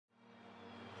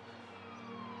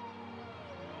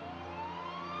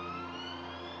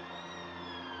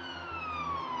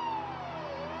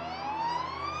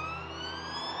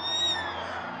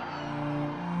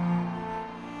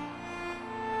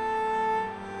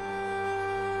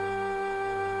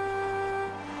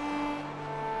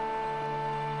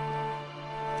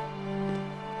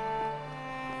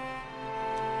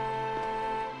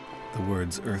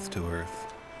words earth to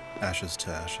earth, ashes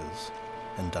to ashes,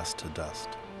 and dust to dust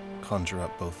conjure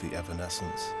up both the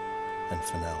evanescence and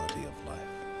finality of life.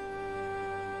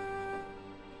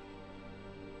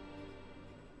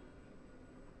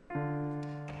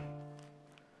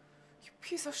 You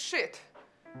piece of shit!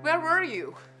 Where were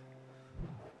you?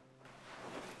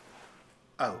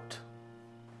 Out.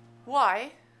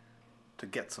 Why? To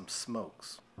get some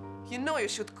smokes. You know you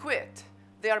should quit.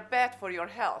 They are bad for your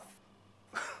health.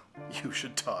 You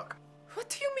should talk. What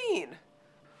do you mean?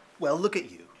 Well, look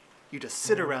at you. You just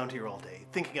sit around here all day,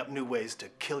 thinking up new ways to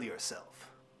kill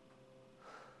yourself.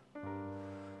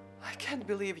 I can't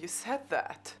believe you said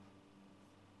that.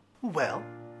 Well?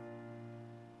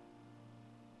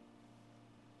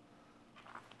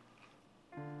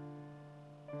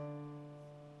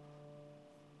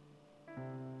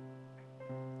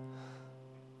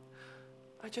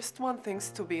 I just want things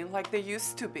to be like they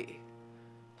used to be.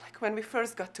 Like when we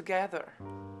first got together.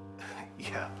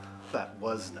 Yeah, that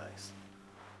was nice.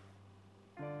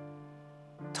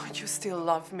 Don't you still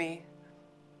love me?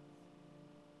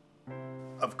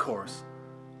 Of course.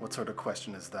 What sort of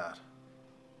question is that?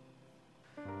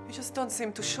 You just don't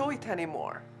seem to show it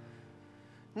anymore.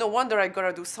 No wonder I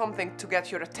gotta do something to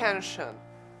get your attention.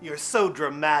 You're so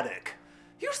dramatic.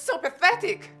 You're so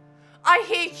pathetic. I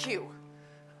hate you.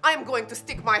 I'm going to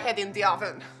stick my head in the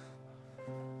oven.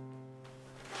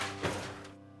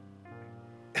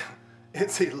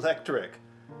 It's electric.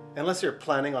 Unless you're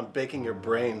planning on baking your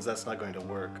brains, that's not going to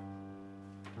work.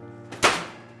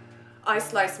 I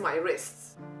slice my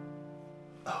wrists.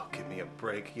 Oh, give me a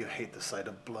break. You hate the sight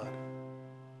of blood.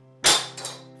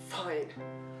 Fine.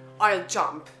 I'll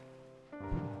jump.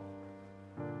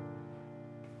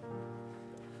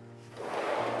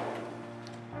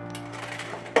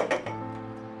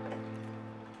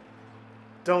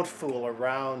 Don't fool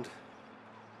around.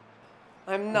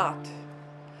 I'm not.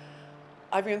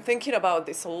 I've been thinking about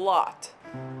this a lot.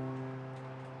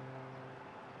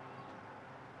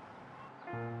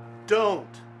 Don't.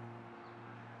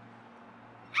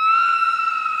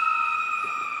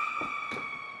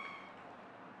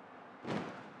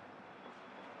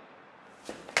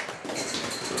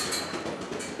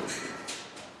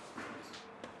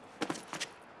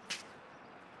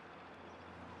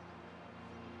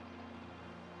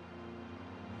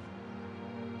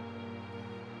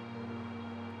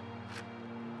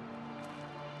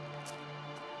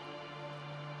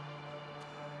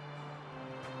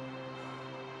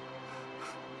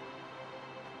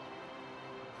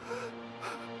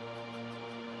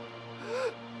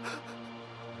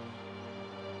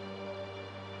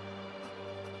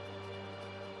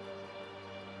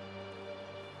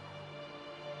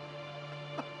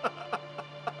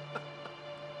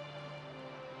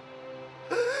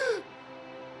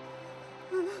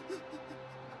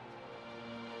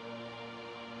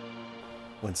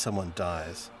 When someone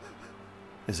dies,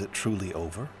 is it truly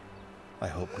over? I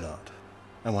hope not.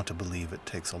 I want to believe it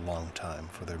takes a long time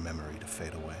for their memory to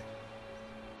fade away.